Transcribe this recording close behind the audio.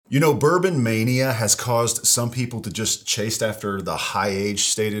You know, bourbon mania has caused some people to just chase after the high age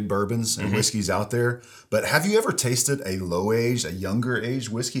stated bourbons and whiskeys out there. But have you ever tasted a low age, a younger age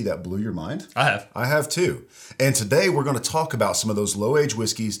whiskey that blew your mind? I have. I have too. And today we're going to talk about some of those low age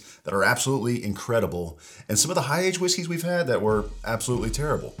whiskeys that are absolutely incredible and some of the high age whiskeys we've had that were absolutely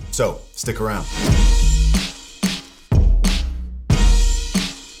terrible. So stick around.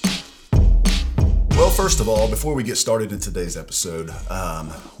 Well, first of all, before we get started in today's episode,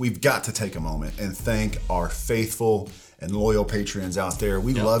 we've got to take a moment and thank our faithful and loyal Patreons out there.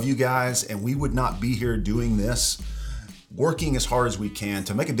 We love you guys, and we would not be here doing this, working as hard as we can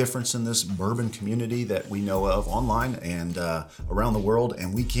to make a difference in this bourbon community that we know of online and around the world,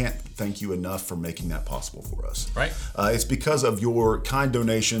 and we can't thank you enough for making that possible for us. Right. It's because of your kind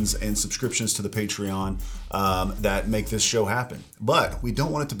donations and subscriptions to the Patreon that make this show happen. But we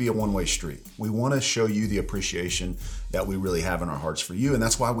don't want it to be a one-way street. We want to show you the appreciation that we really have in our hearts for you, and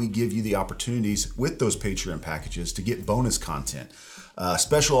that's why we give you the opportunities with those Patreon packages to get bonus content.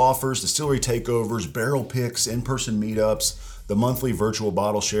 Special offers, distillery takeovers, barrel picks, in-person meetups, the monthly virtual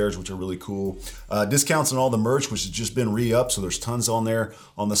bottle shares, which are really cool. Discounts on all the merch, which has just been re-upped, so there's tons on there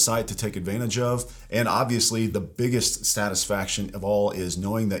on the site to take advantage of. And obviously, the biggest satisfaction of all is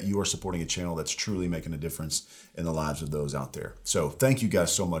knowing that you are supporting a channel that's truly making a difference in the lives of those out there. So thank you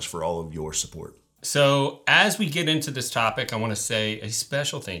guys so much for all of your support. So as we get into this topic, I want to say a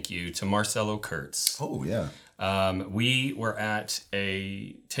special thank you to Marcelo Kurtz. Oh, yeah. We were at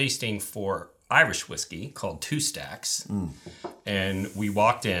a tasting for Irish whiskey called Two Stacks, and we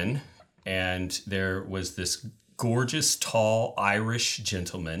walked in, and there was this gorgeous, tall Irish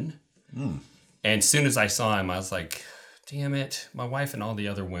gentleman. And as soon as I saw him, I was like, damn it, my wife and all the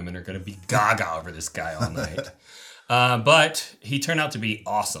other women are going to be gaga over this guy all night. But he turned out to be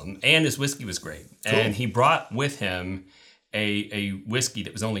awesome, and his whiskey was great. Cool. And he brought with him a whiskey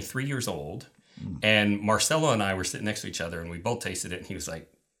that was only 3 years old. And Marcelo and I were sitting next to each other, and we both tasted it, and he was like,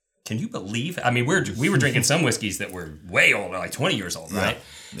 can you believe it? I mean, we were drinking some whiskeys that were way older, like 20 years old, right?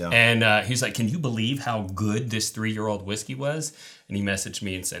 Yeah. And he's like, can you believe how good this 3-year-old whiskey was? And he messaged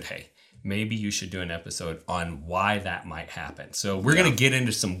me and said, hey, maybe you should do an episode on why that might happen. So we're going to get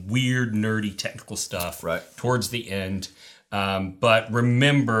into some weird, nerdy, technical stuff towards the end. But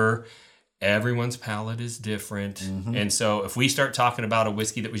remember, everyone's palate is different. And so if we start talking about a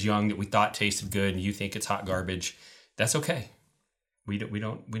whiskey that was young that we thought tasted good and you think it's hot garbage, that's okay. We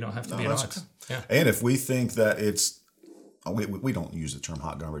don't have to be at odds. Okay. Yeah. And if we think that it's, we don't use the term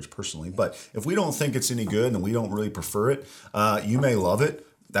hot garbage personally, but if we don't think it's any good and we don't really prefer it, you may love it.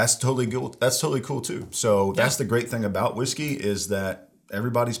 That's totally good. That's totally cool too. So that's the great thing about whiskey is that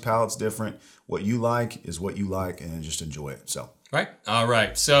everybody's palate's different. What you like is what you like, and just enjoy it. So right. All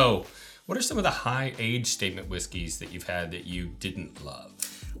right. So what are some of the high age statement whiskeys that you've had that you didn't love?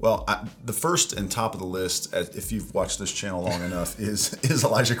 Well, the first and top of the list, if you've watched this channel long enough, is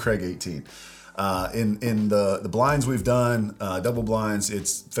Elijah Craig 18. In the blinds we've done, double blinds,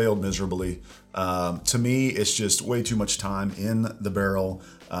 it's failed miserably. To me, it's just way too much time in the barrel.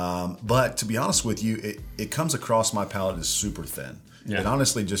 But to be honest with you, it comes across my palate as super thin. Yeah. It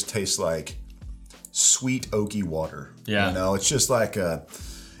honestly just tastes like sweet oaky water. Yeah. You know, it's just like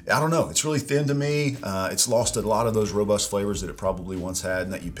I don't know. It's really thin to me. It's lost a lot of those robust flavors that it probably once had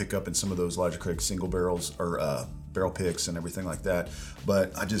and that you pick up in some of those Elijah Craig single barrels or barrel picks and everything like that.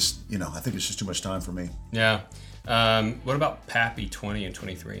 But I just, I think it's just too much time for me. Yeah. What about Pappy 20 and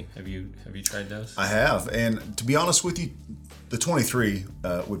 23? Have you tried those? I have. And to be honest with you, the 23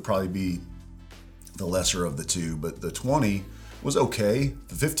 would probably be the lesser of the two, but the 20 was okay.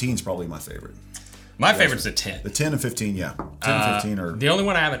 The 15 is probably my favorite. My favorite's the 10. The 10 and 15, yeah. 10 and 15 are... The only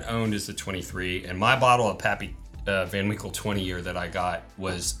one I haven't owned is the 23, and my bottle of Pappy Van Winkle 20 year that I got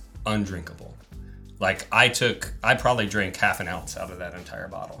was undrinkable. Like, I probably drank half an ounce out of that entire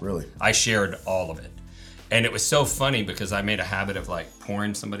bottle. Really? I shared all of it. And it was so funny because I made a habit of like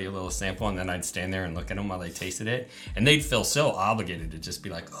pouring somebody a little sample and then I'd stand there and look at them while they tasted it. And they'd feel so obligated to just be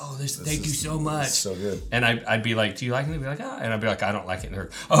like, oh, thank you so much. So good. And I'd be like, do you like it? They'd be like, ah. And I'd be like, I don't like it. And they're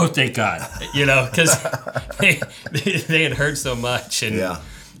like, oh, thank God. Because they had heard so much. And, yeah.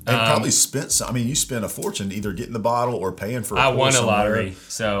 And probably spent some, you spent a fortune either getting the bottle or paying for it. I won a lottery.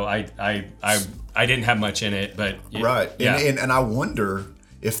 So I didn't have much in it, but. Right. Yeah. And I wonder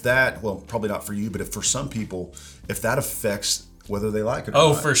if that, well, probably not for you, but if for some people, if that affects whether they like it or not.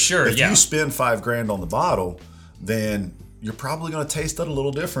 Oh, for sure. If you spend $5,000 on the bottle, then you're probably going to taste it a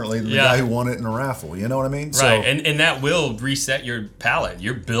little differently than the Yeah. guy who won it in a raffle. You know what I mean? Right, and that will reset your palate.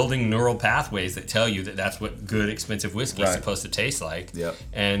 You're building neural pathways that tell you that that's what good, expensive whiskey is Right. supposed to taste like. Yep.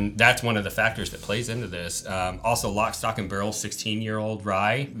 And that's one of the factors that plays into this. Also, Lock, Stock, and Barrel 16-year-old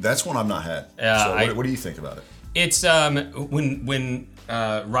rye. That's one I've not had. Yeah, What do you think about it? It's when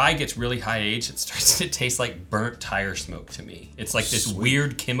rye gets really high aged, it starts to taste like burnt tire smoke to me. It's like this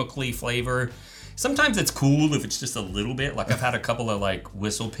weird chemically flavor. Sometimes it's cool if it's just a little bit. Like I've had a couple of like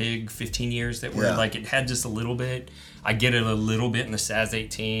Whistle Pig 15 years that were Yeah. like it had just a little bit. I get it a little bit in the Saz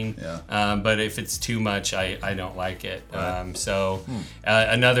 18, Yeah. but if it's too much, I don't like it. Right.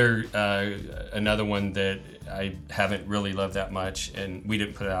 Another one that I haven't really loved that much, and we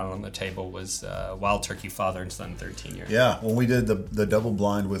didn't put it out on the table, was Wild Turkey Father and Son 13 year. Yeah, when we did the double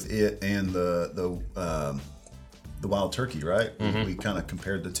blind with it and the Wild Turkey, right? Mm-hmm. We kind of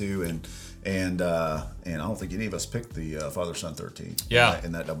compared the two, and I don't think any of us picked the Father Son 13. Yeah.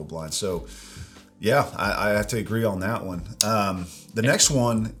 In that double blind. So, yeah, I have to agree on that one. The next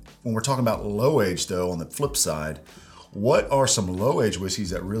one, when we're talking about low age, though, on the flip side, what are some low age whiskeys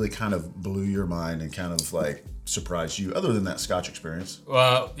that really kind of blew your mind and kind of like surprised you, other than that Scotch experience?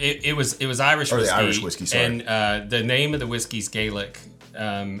 Well, it was Irish Or the whiskey. Irish whiskey, sorry. And the name of the whiskey's Gaelic.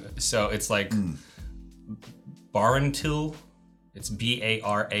 So it's like Barantul. It's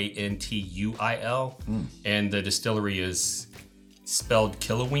Barantuil. And the distillery is spelled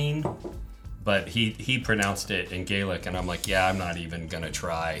Killoween. But he pronounced it in Gaelic, and I'm like, yeah, I'm not even gonna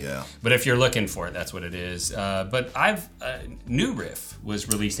try. Yeah. But if you're looking for it, that's what it is. But New Riff was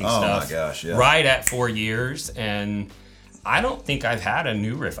releasing Oh, stuff my gosh, yeah. right at 4 years, and I don't think I've had a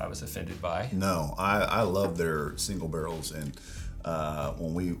New Riff I was offended by. No, I love their single barrels, and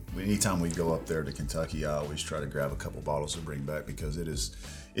anytime we go up there to Kentucky, I always try to grab a couple bottles to bring back because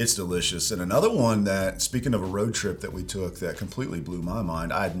it's delicious. And another one that, speaking of a road trip that we took that completely blew my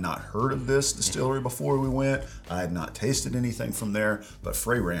mind, I had not heard of this distillery before we went. I had not tasted anything from there, but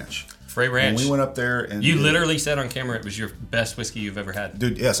Frey Ranch. Frey Ranch. When we went up there, and You literally said on camera it was your best whiskey you've ever had.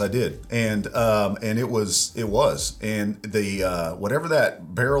 dude, yes, I did, and it was, and the whatever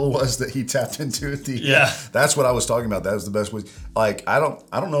that barrel was that he tapped into at the Yeah. that's what I was talking about. That was the best whiskey. Like I don't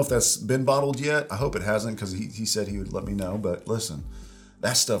know if that's been bottled yet. I hope it hasn't, because he said he would let me know. But listen,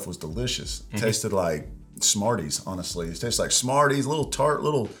 that stuff was delicious. It tasted like Smarties, honestly. It tastes like Smarties, a little tart,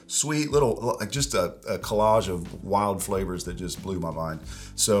 little sweet, little, like just a collage of wild flavors that just blew my mind.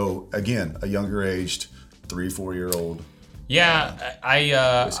 So again, a younger aged 3-4 year old.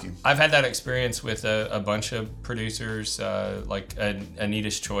 Yeah, whiskey. I've had that experience with a bunch of producers, like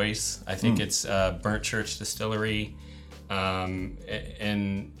Anita's Choice. I think it's Burnt Church Distillery,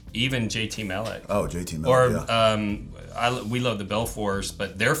 and even JT Mellett. Oh, JT Mellett. We love the Belfours,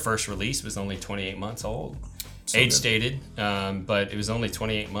 but their first release was only 28 months old. Age stated, but it was only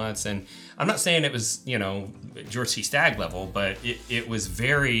 28 months. And I'm not saying it was, George C. Stagg level, but it was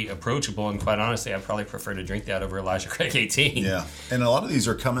very approachable. And quite honestly, I'd probably prefer to drink that over Elijah Craig 18. Yeah, and a lot of these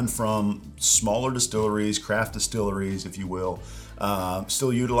are coming from smaller distilleries, craft distilleries, if you will.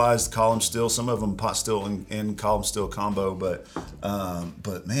 Still utilize the column still, some of them pot still and column still combo, but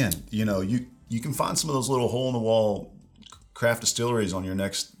man, you can find some of those little hole in the wall craft distilleries on your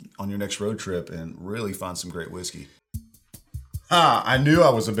next road trip and really find some great whiskey. I knew I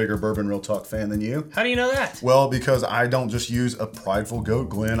was a bigger Bourbon Real Talk fan than you. How do you know that? Well, because I don't just use a prideful goat,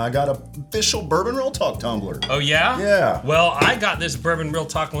 Glenn. I got an official Bourbon Real Talk tumbler. Oh, yeah? Yeah. Well, I got this Bourbon Real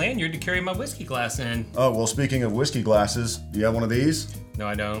Talk lanyard to carry my whiskey glass in. Oh, well, speaking of whiskey glasses, do you have one of these? No,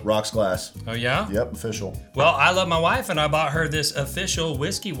 I don't. Rocks glass. Oh, yeah? Yep, official. Well, I love my wife, and I bought her this official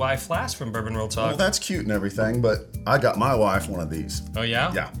Whiskey Wife flask from Bourbon Real Talk. Well, that's cute and everything, but I got my wife one of these. Oh,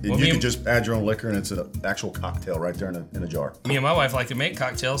 yeah? Yeah. Well, You can just add your own liquor, and it's an actual cocktail right there in a jar. Me and my wife like to make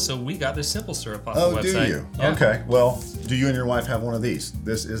cocktails, so we got this simple syrup off the Oh, website. do you? Yeah. Okay. Well, do you and your wife have one of these?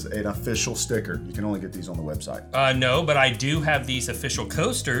 This is an official sticker. You can only get these on the website. No, but I do have these official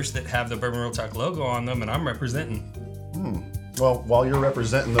coasters that have the Bourbon Real Talk logo on them, and I'm representing. Well, while you're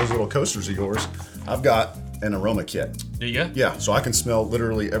representing those little coasters of yours, I've got an aroma kit. Do you? Yeah, so I can smell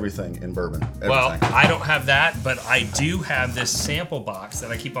literally everything in bourbon. Everything. Well, I don't have that, but I do have this sample box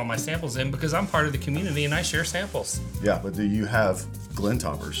that I keep all my samples in because I'm part of the community and I share samples. Yeah, but do you have Glen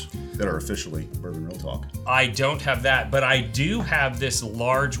toppers that are officially Bourbon Real Talk? I don't have that, but I do have this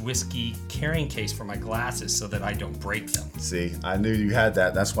large whiskey carrying case for my glasses so that I don't break them. See, I knew you had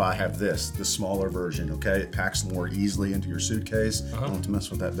that. That's why I have the smaller version, okay? It packs more easily into your suitcase. Don't have to mess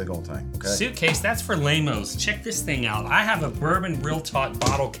with that big old thing, okay? Suitcase, that's for lamos. Check this thing out. I have a Bourbon Real Talk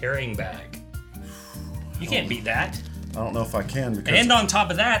bottle carrying bag. You can't beat that. I don't know if I can. Because And on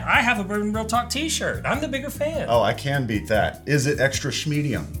top of that, I have a Bourbon Real Talk t-shirt. I'm the bigger fan. Oh, I can beat that. Is it extra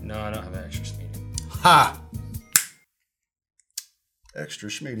schmedium? No, I don't have an extra medium. Ha! Extra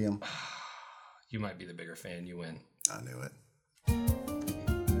schmedium. You might be the bigger fan. You win. I knew it.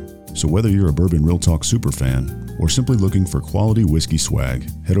 So whether you're a Bourbon Real Talk super fan or simply looking for quality whiskey swag,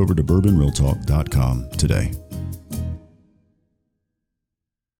 head over to bourbonrealtalk.com today.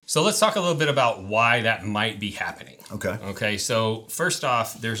 So let's talk a little bit about why that might be happening. Okay. Okay, so first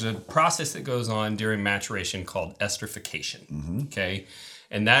off, there's a process that goes on during maturation called esterification. Okay,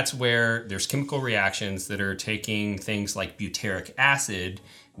 and that's where there's chemical reactions that are taking things like butyric acid,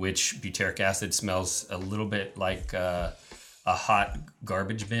 which butyric acid smells a little bit like a hot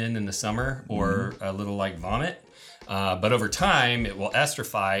garbage bin in the summer or a little like vomit. But over time, it will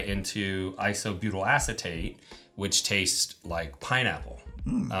esterify into isobutyl acetate, which tastes like pineapple.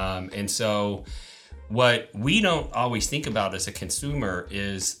 And so what we don't always think about as a consumer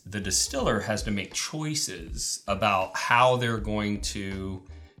is the distiller has to make choices about how they're going to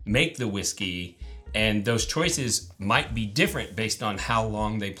make the whiskey. And those choices might be different based on how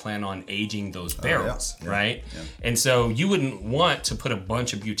long they plan on aging those barrels, right? Yeah. And so you wouldn't want to put a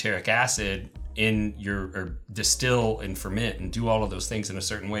bunch of butyric acid in or distill and ferment and do all of those things in a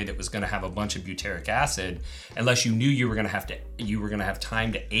certain way that was going to have a bunch of butyric acid, unless you knew you were going to have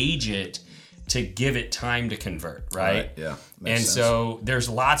time to age it to give it time to convert, right? Yeah. And sense. So there's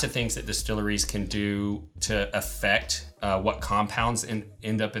lots of things that distilleries can do to affect what compounds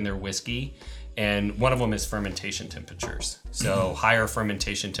end up in their whiskey. And one of them is fermentation temperatures. So higher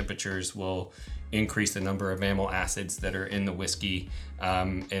fermentation temperatures will increase the number of amyl acids that are in the whiskey.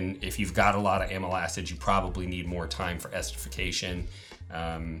 And if you've got a lot of amyl acids, you probably need more time for esterification.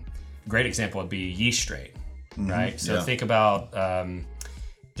 Great example would be yeast strain, right? So think about,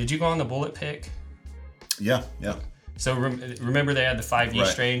 did you go on the bullet pick? Yeah. So remember they had the 5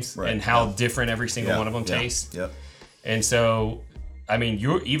 yeast strains and how different every single one of them tastes? Yep. And so, I mean,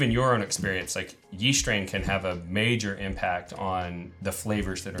 your own experience, like yeast strain can have a major impact on the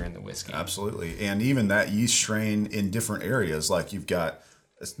flavors that are in the whiskey. Absolutely. And even that yeast strain in different areas, like you've got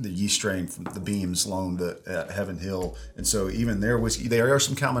the yeast strain from the Beams loaned at Heaven Hill. And so even their whiskey, there are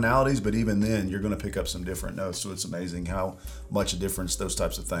some commonalities, but even then you're going to pick up some different notes. So it's amazing how much a difference those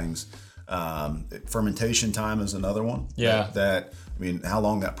types of things. Fermentation time is another one. Yeah. How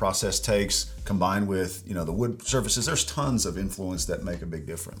long that process takes combined with, the wood surfaces, there's tons of influence that make a big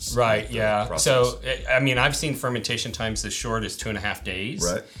difference. Right. Yeah. Process. So, I've seen fermentation times as short as 2.5 days.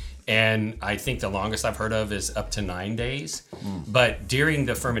 Right. And I think the longest I've heard of is up to 9 days. But during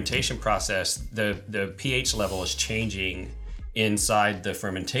the fermentation process, the pH level is changing inside the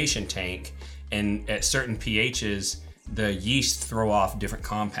fermentation tank. And at certain pHs, the yeast throw off different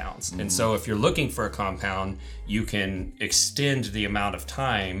compounds. And so if you're looking for a compound, you can extend the amount of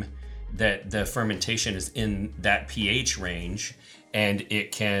time that the fermentation is in that pH range, and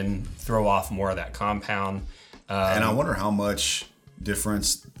it can throw off more of that compound. And I wonder how much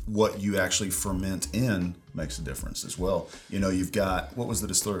difference what you actually ferment in makes a difference as well. You've got, what was the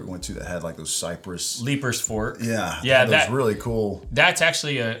distillery we went to that had like those cypress? Leaper's Fort. Yeah. That's really cool. That's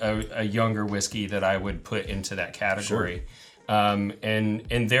actually a younger whiskey that I would put into that category. Sure. And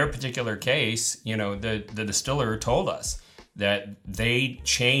in their particular case, the distiller told us that they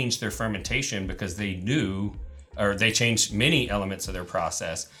changed their fermentation because they knew, or they changed many elements of their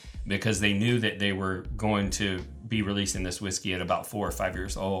process because they knew that they were going to be releasing this whiskey at about 4 or 5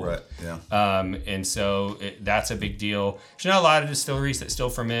 years old. Right, yeah. And so that's a big deal. There's not a lot of distilleries that still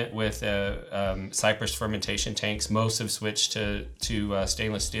ferment with cypress fermentation tanks. Most have switched to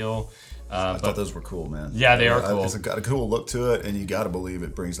stainless steel. I thought those were cool, man. Yeah, they are cool. It's got a cool look to it, and you got to believe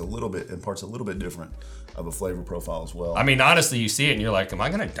it brings imparts a little bit different of a flavor profile as well. I mean, honestly, you see it and you're like, am I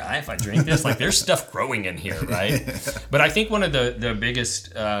going to die if I drink this? Like, there's stuff growing in here, right? But I think one of the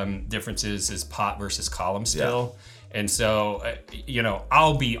biggest differences is pot versus column still. Yeah. And so,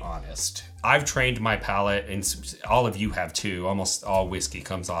 I'll be honest. I've trained my palate, and all of you have too. Almost all whiskey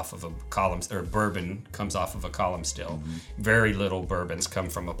comes off of a column, or bourbon comes off of a column still. Very little bourbons come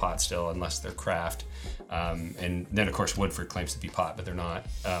from a pot still unless they're craft. And then, of course, Woodford claims to be pot, but they're not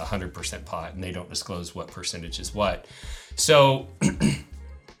 100% pot, and they don't disclose what percentage is what. So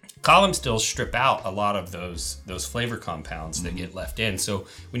column stills strip out a lot of those flavor compounds that get left in. So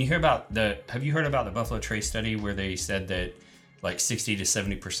when you hear about have you heard about the Buffalo Trace study where they said that like 60 to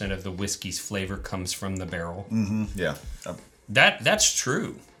 70% of the whiskey's flavor comes from the barrel? Yeah. That's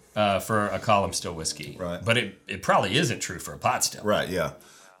true for a column still whiskey. Right. But it probably isn't true for a pot still. Right, yeah.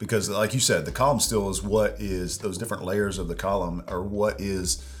 Because like you said, the column still is what is those different layers of the column, or what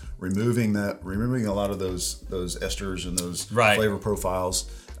is removing a lot of those esters and those Right. flavor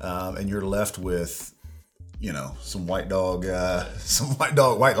profiles, and you're left with, some white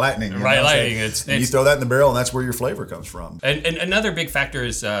lightning. White lightning. And you throw that in the barrel, and that's where your flavor comes from. And another big factor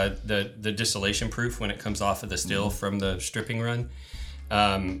is the distillation proof when it comes off of the still from the stripping run.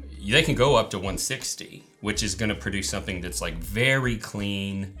 They can go up to 160, which is going to produce something that's like very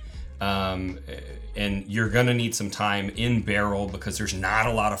clean. And you're going to need some time in barrel because there's not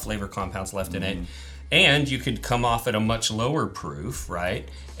a lot of flavor compounds left in it. And you could come off at a much lower proof, right?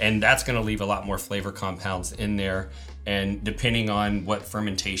 And that's going to leave a lot more flavor compounds in there. And depending on what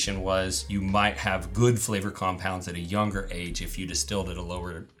fermentation was, you might have good flavor compounds at a younger age if you distilled at a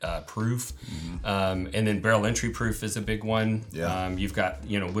lower proof. And then barrel entry proof is a big one. Yeah. You've got,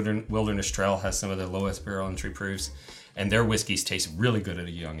 Wilderness Trail has some of the lowest barrel entry proofs. And their whiskeys taste really good at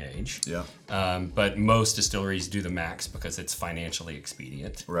a young age. Yeah. But most distilleries do the max because it's financially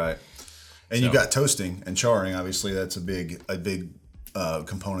expedient. Right. And you got toasting and charring. Obviously, that's a big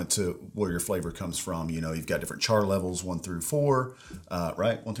component to where your flavor comes from. You've got different char levels, 1 through 4,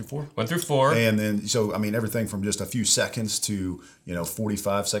 right? 1 through 4? 1 through 4. And then, everything from just a few seconds to,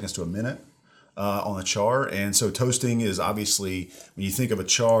 45 seconds to a minute on a char. And so toasting is obviously, when you think of a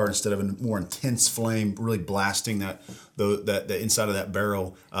char, instead of a more intense flame, really blasting the inside of that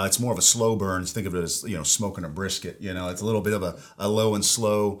barrel, it's more of a slow burn. Think of it as, smoking a brisket. It's a little bit of a low and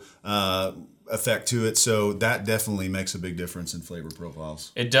slow effect to it, so that definitely makes a big difference in flavor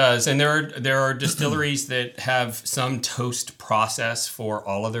profiles. It does, and there are distilleries that have some toast process for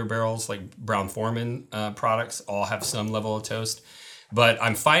all of their barrels, like Brown-Forman products all have some level of toast. But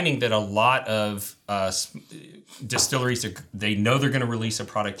I'm finding that a lot of distilleries, they know they're going to release a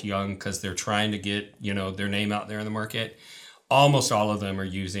product young because they're trying to get their name out there in the market. Almost all of them are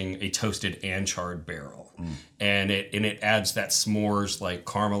using a toasted and charred barrel, and it adds that s'mores like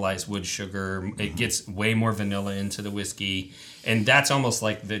caramelized wood sugar. It gets way more vanilla into the whiskey, and that's almost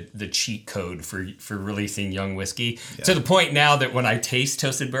like the cheat code for releasing young whiskey. Yeah. To the point now that when I taste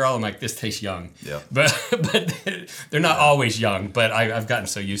toasted barrel, I'm like, this tastes young. Yeah, but they're not always young. But I've gotten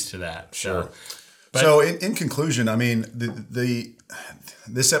so used to that. Sure. So in conclusion, I mean,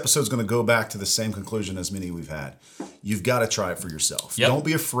 this episode is going to go back to the same conclusion as many we've had. You've got to try it for yourself. Yep. Don't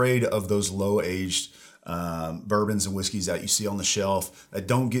be afraid of those low-aged bourbons and whiskeys that you see on the shelf that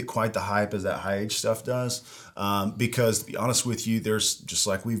don't get quite the hype as that high-aged stuff does. Because to be honest with you, there's, just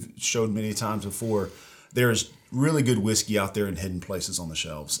like we've showed many times before, there's really good whiskey out there in hidden places on the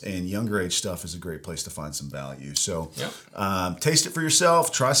shelves, and younger age stuff is a great place to find some value. So taste it for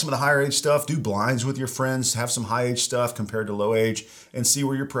yourself, try some of the higher age stuff, do blinds with your friends, have some high age stuff compared to low age, and see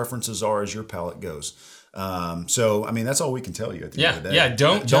where your preferences are as your palate goes. So, I mean, that's all we can tell you at the end of the day. Yeah,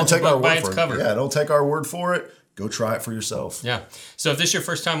 don't take our word for it. Yeah, don't take our word for it. Go try it for yourself. Yeah. So if this is your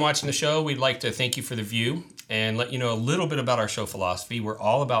first time watching the show, we'd like to thank you for the view and let you know a little bit about our show philosophy. We're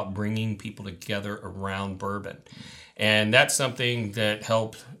all about bringing people together around bourbon. And that's something that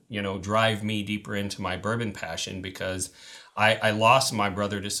helped, drive me deeper into my bourbon passion, because I lost my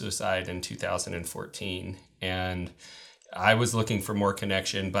brother to suicide in 2014. And I was looking for more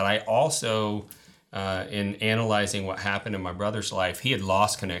connection, but I also... in analyzing what happened in my brother's life, he had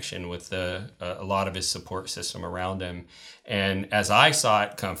lost connection with a lot of his support system around him. And as I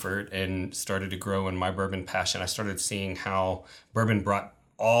sought comfort and started to grow in my bourbon passion, I started seeing how bourbon brought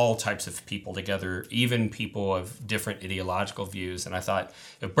all types of people together, even people of different ideological views. And I thought,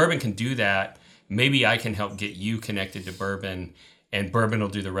 if bourbon can do that, maybe I can help get you connected to bourbon, and bourbon will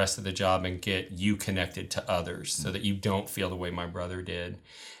do the rest of the job and get you connected to others so that you don't feel the way my brother did.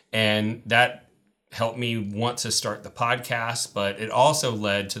 And that helped me want to start the podcast, but it also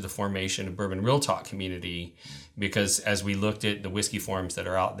led to the formation of Bourbon Real Talk community, because as we looked at the whiskey forums that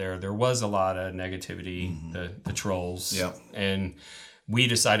are out there, there was a lot of negativity, the trolls. Yep. And we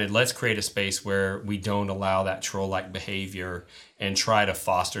decided, let's create a space where we don't allow that troll-like behavior and try to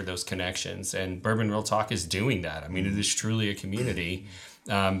foster those connections. And Bourbon Real Talk is doing that. I mean, it is truly a community.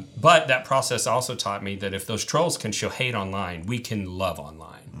 But that process also taught me that if those trolls can show hate online, we can love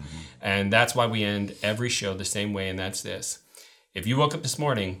online. And that's why we end every show the same way, and that's this. If you woke up this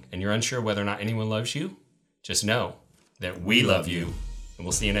morning and you're unsure whether or not anyone loves you, just know that we love you. And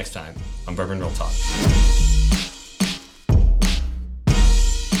we'll see you next time on Bourbon Real Talk.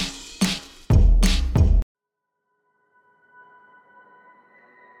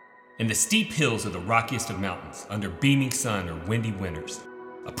 In the steep hills of the rockiest of mountains, under beaming sun or windy winters,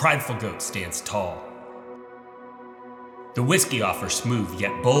 a prideful goat stands tall. The whiskey offers smooth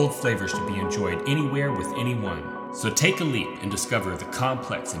yet bold flavors to be enjoyed anywhere with anyone. So take a leap and discover the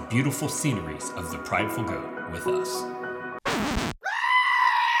complex and beautiful sceneries of the Prideful Goat with us.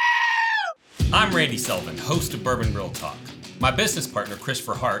 I'm Randy Sullivan, host of Bourbon Real Talk. My business partner,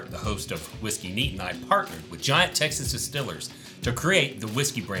 Christopher Hart, the host of Whiskey Neat, and I partnered with Giant Texas Distillers to create the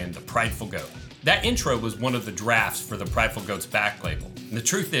whiskey brand, The Prideful Goat. That intro was one of the drafts for the Prideful Goat's back label. And the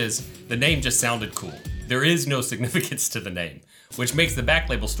truth is, the name just sounded cool. There is no significance to the name, which makes the back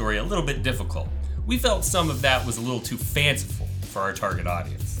label story a little bit difficult. We felt some of that was a little too fanciful for our target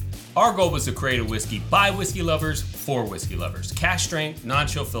audience. Our goal was to create a whiskey by whiskey lovers for whiskey lovers. Cash strength,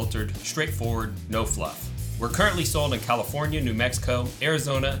 non-chill filtered, straightforward, no fluff. We're currently sold in California, New Mexico,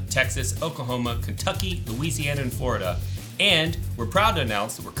 Arizona, Texas, Oklahoma, Kentucky, Louisiana, and Florida. And we're proud to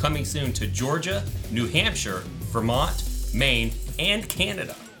announce that we're coming soon to Georgia, New Hampshire, Vermont, Maine, and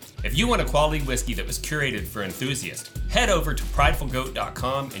Canada. If you want a quality whiskey that was curated for enthusiasts, head over to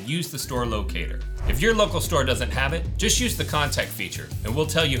pridefulgoat.com and use the store locator. If your local store doesn't have it, just use the contact feature and we'll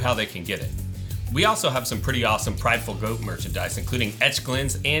tell you how they can get it. We also have some pretty awesome Prideful Goat merchandise, including etch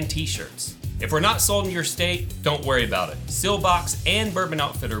glens and t-shirts. If we're not sold in your state, don't worry about it. Sealbox and Bourbon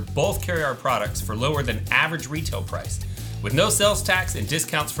Outfitter both carry our products for lower than average retail price. With no sales tax and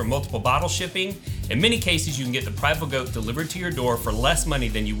discounts for multiple bottle shipping, in many cases you can get the Prideful Goat delivered to your door for less money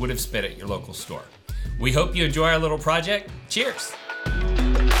than you would have spent at your local store. We hope you enjoy our little project. Cheers!